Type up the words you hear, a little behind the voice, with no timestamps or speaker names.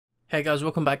Hey guys,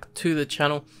 welcome back to the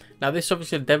channel. Now this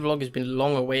obviously devlog has been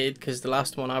long awaited because the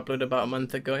last one I uploaded about a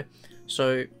month ago.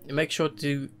 So make sure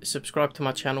to subscribe to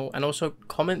my channel and also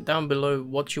comment down below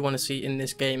what you want to see in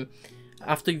this game.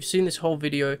 After you've seen this whole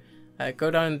video,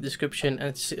 go down in the description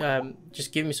and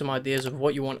just give me some ideas of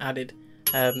what you want added.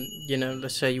 You know,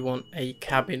 let's say you want a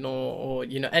cabin or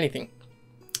you know, anything.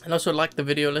 And also like the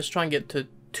video. Let's try and get to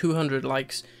 200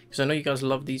 likes because I know you guys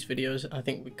love these videos. I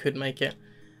think we could make it.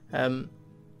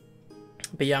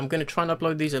 But yeah, I'm going to try and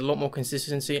upload these a lot more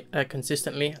consistently.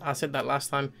 I said that last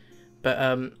time, but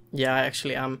yeah, I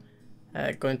actually am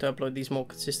going to upload these more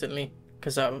consistently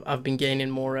because I've been gaining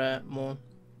more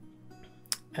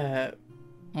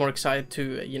excited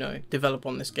to you know, develop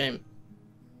on this game.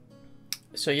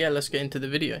 So yeah, let's get into the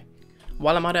video.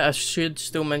 While I'm at it, I should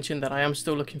still mention that I am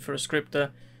still looking for a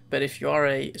scripter. But if you are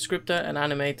a scripter, an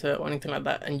animator, or anything like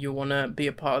that, and you want to be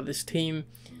a part of this team,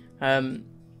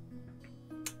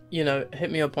 you know, hit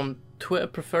me up on Twitter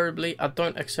preferably. I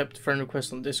don't accept friend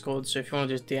requests on Discord, so if you want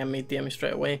to just DM me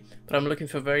straight away. But I'm looking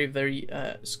for very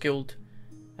skilled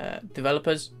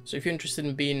developers. So if you're interested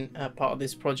in being a part of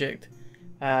this project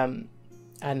and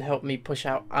help me push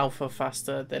out alpha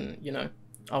faster than, you know,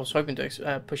 I was hoping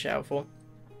to push it out for,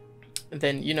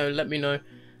 then, you know, let me know.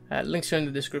 Links are in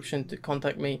the description to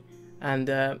contact me.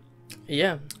 And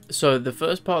yeah, so the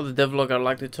first part of the devlog I'd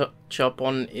like to touch up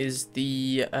on is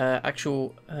the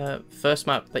actual first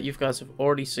map that you guys have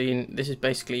already seen. This is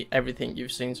basically everything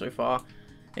you've seen so far.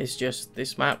 It's just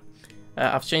this map.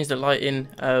 I've changed the lighting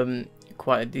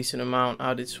quite a decent amount.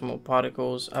 I added some more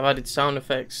particles. I've added sound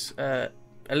effects, a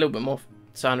little bit more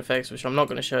sound effects, which I'm not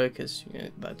going to show because, you know,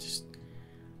 that just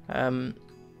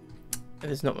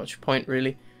there's not much point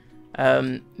really.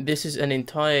 This is an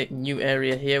entire new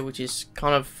area here, which is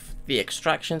kind of the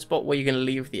extraction spot where you're going to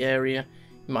leave the area.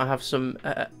 You might have some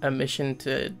a mission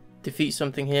to defeat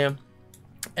something here,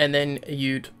 and then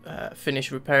you'd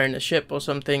finish repairing a ship or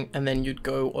something, and then you'd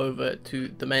go over to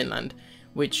the mainland,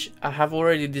 which I have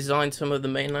already designed some of the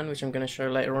mainland, which I'm going to show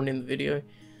later on in the video.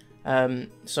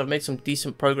 So I've made some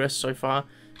decent progress so far,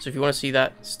 so if you want to see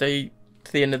that, stay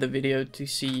to the end of the video to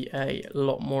see a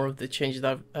lot more of the changes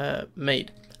that I've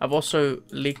made. I've also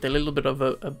leaked a little bit of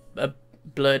a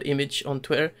blurred image on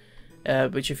Twitter,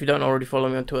 which if you don't already follow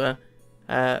me on Twitter,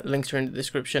 links are in the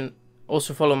description.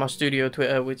 Also follow my studio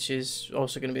Twitter, which is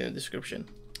also going to be in the description.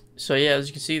 So yeah, as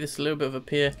you can see, there's a little bit of a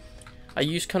pier. I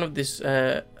use kind of this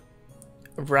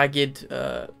ragged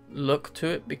look to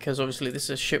it because obviously this is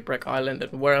a shipwreck island,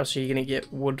 and where else are you going to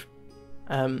get wood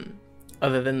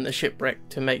other than the shipwreck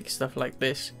to make stuff like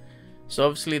this? So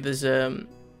obviously there's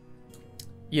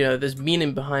you know, there's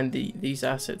meaning behind these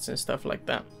assets and stuff like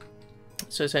that.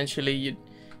 So essentially you'd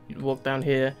walk down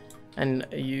here and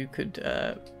you could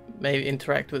maybe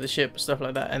interact with the ship, stuff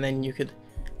like that, and then you could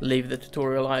leave the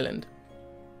tutorial island.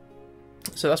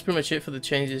 So that's pretty much it for the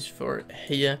changes for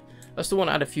here. I still want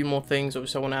to add a few more things.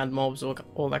 Obviously I want to add mobs,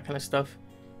 all that kind of stuff,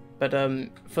 but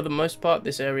for the most part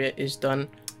this area is done.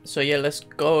 So yeah, let's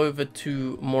go over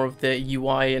to more of the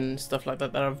UI and stuff like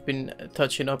that that I've been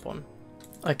touching up on.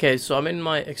 Okay, so I'm in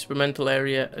my experimental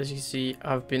area. As you see,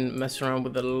 I've been messing around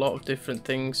with a lot of different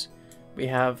things. We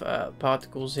have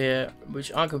particles here,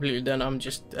 which aren't completely done. I'm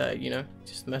just, you know,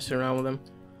 just messing around with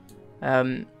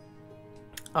them.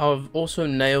 I've also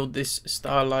nailed this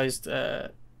stylized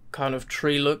kind of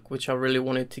tree look, which I really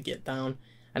wanted to get down.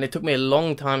 And it took me a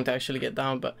long time to actually get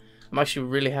down, but I'm actually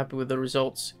really happy with the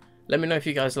results. Let me know if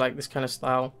you guys like this kind of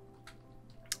style.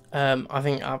 I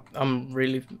think I'm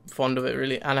really fond of it,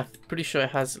 really, and I'm pretty sure it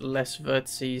has less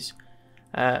vertices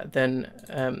than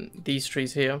these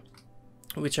trees here,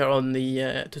 which are on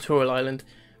the tutorial island,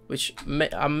 which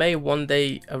I may one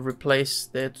day replace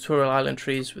the tutorial island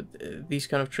trees with these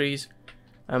kind of trees,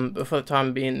 but for the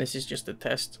time being this is just a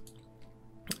test.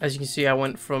 As you can see, I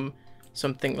went from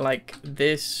something like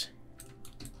this.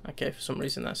 Okay, for some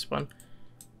reason that spun.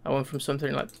 I went from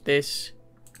something like this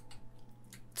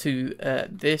to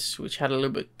this, which had a little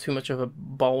bit too much of a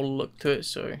bowl look to it,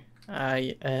 so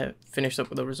I finished up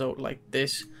with a result like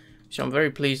this, which I'm very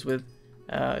pleased with.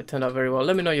 It turned out very well.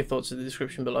 Let me know your thoughts in the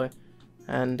description below,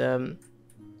 and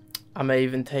I may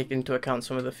even take into account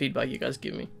some of the feedback you guys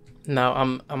give me. Now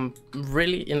I'm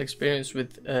really inexperienced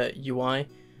with UI,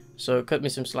 so cut me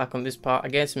some slack on this part. I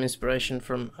gained some inspiration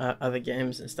from other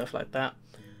games and stuff like that.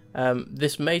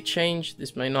 This may change,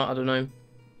 this may not, I don't know.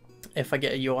 If I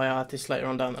get a UI artist later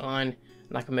on down the line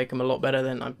and I can make them a lot better,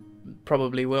 then I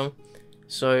probably will.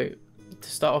 So to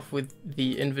start off with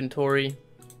the inventory,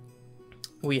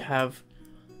 we have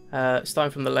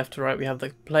starting from the left to right, we have the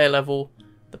player level,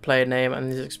 the player name,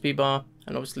 and his XP bar,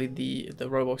 and obviously the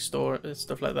Roblox store and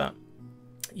stuff like that.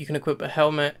 You can equip a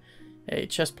helmet, a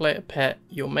chest plate, a pet,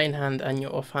 your main hand, and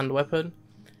your offhand weapon.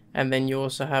 And then you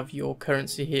also have your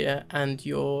currency here and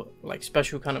your like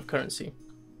special kind of currency.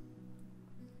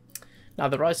 Now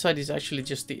the right side is actually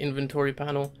just the inventory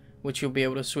panel, which you'll be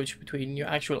able to switch between your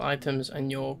actual items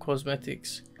and your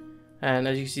cosmetics. And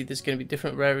as you see, there's going to be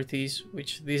different rarities,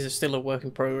 which these are still a work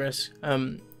in progress.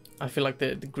 I feel like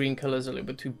the green color is a little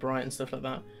bit too bright and stuff like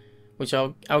that, which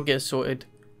I'll get sorted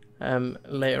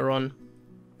later on.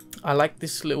 I like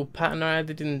this little pattern I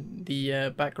added in the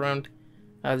background.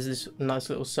 There's this nice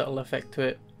little subtle effect to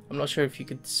it. I'm not sure if you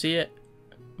could see it.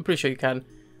 I'm pretty sure you can,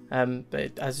 but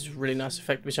it has this really nice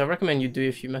effect, which I recommend you do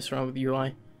if you mess around with the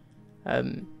UI.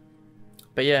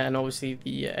 But yeah, and obviously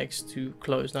the X to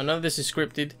close. Now none of this is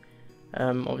scripted,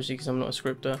 obviously because I'm not a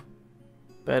scripter.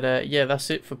 But yeah,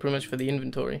 that's it for pretty much for the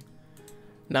inventory.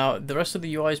 Now the rest of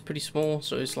the UI is pretty small,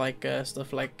 so it's like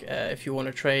stuff like if you want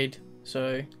to trade,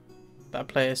 so that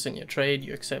player sent you a trade,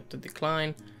 you accept or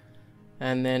decline.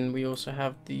 And then we also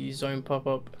have the zone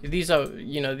pop-up. These are,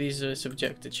 these are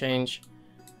subject to change.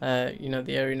 The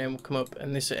area name will come up,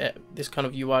 and this kind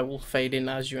of UI will fade in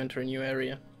as you enter a new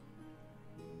area.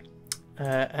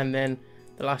 And then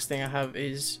the last thing I have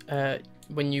is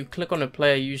when you click on a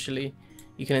player, usually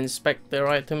you can inspect their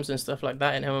items and stuff like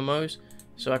that in MMOs.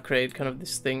 So I created kind of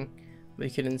this thing where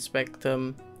you can inspect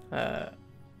invite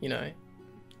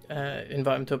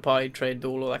them to a party, trade,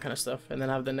 duel, all that kind of stuff, and then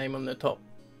have the name on the top.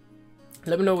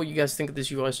 Let me know what you guys think of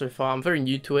this UI so far. I'm very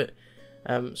new to it,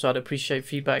 so I'd appreciate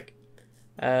feedback.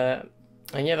 And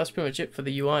yeah, that's pretty much it for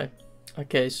the UI.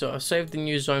 Okay, so I've saved the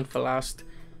new zone for last,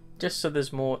 just so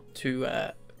there's more to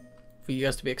for you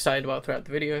guys to be excited about throughout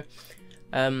the video.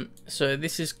 So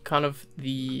this is kind of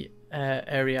the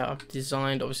area I've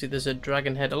designed. Obviously there's a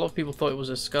dragon head. A lot of people thought it was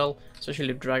a skull. It's actually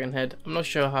a dragon head. I'm not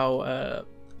sure how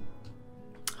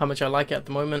much I like it at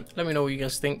the moment. Let me know what you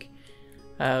guys think.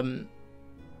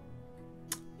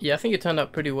 Yeah, I think it turned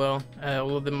out pretty well.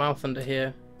 Although the mouth under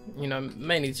here,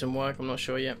 may need some work. I'm not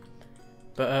sure yet.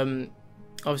 But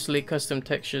obviously custom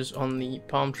textures on the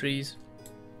palm trees,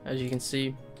 as you can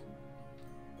see.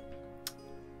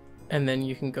 And then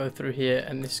you can go through here,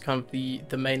 and this is kind of the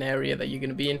main area that you're going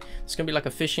to be in. It's going to be like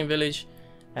a fishing village,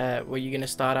 where you're going to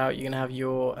start out. You're going to have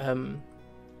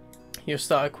your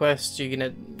starter quests. You're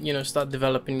going to start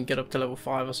developing, get up to level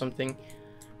 5 or something.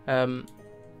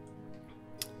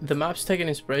 The map's taken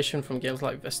inspiration from games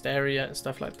like Vestaria and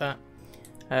stuff like that,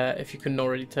 if you couldn't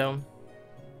already tell.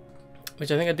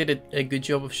 Which I think I did a good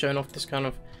job of showing off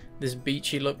this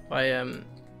beachy look by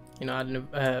adding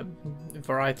a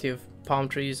variety of palm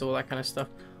trees, all that kind of stuff.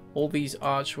 All these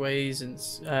archways and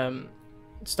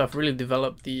stuff really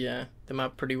developed the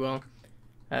map pretty well.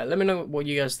 Let me know what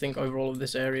you guys think overall of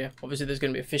this area. Obviously there's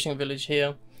going to be a fishing village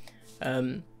here,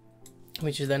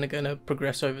 which is then going to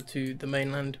progress over to the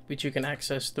mainland, which you can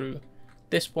access through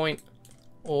this point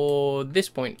or this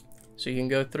point. So you can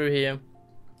go through here,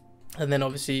 and then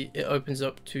obviously it opens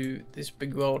up to this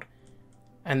big world,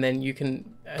 and then you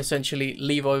can essentially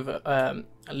leave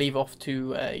off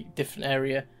to a different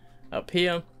area up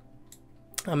here.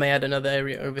 I may add another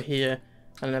area over here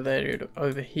and another area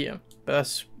over here, but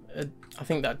that's I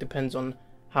think that depends on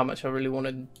how much I really want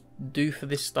to do for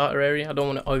this starter area. I don't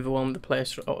want to overwhelm the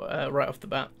players right off the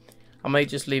bat. I may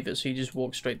just leave it so you just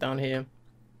walk straight down here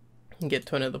and get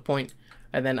to another point,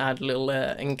 and then add little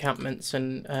encampments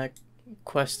and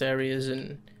quest areas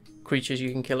and creatures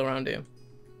you can kill around here.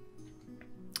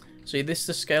 So this is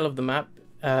the scale of the map.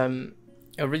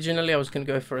 Originally I was going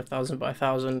to go for 1000 by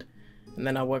 1000, and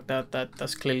then I worked out that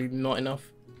that's clearly not enough.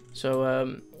 So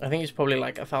I think it's probably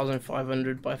like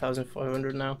 1500 by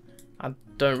 1500 now. I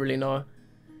don't really know,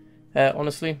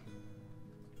 honestly.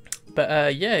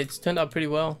 But yeah, it's turned out pretty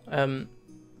well. Let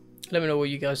me know what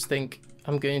you guys think.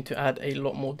 I'm going to add a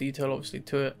lot more detail obviously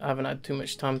to it. I haven't had too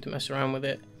much time to mess around with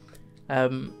it.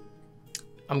 I'm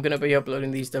going to be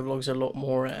uploading these devlogs a lot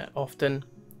more often,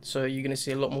 so you're going to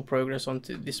see a lot more progress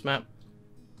onto this map.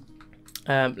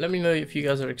 Let me know if you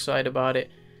guys are excited about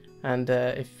it, and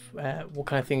what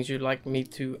kind of things you'd like me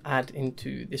to add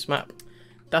into this map.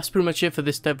 That's pretty much it for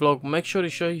this devlog. Make sure to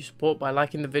show your support by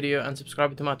liking the video and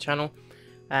subscribing to my channel,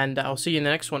 and I'll see you in the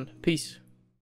next one. Peace.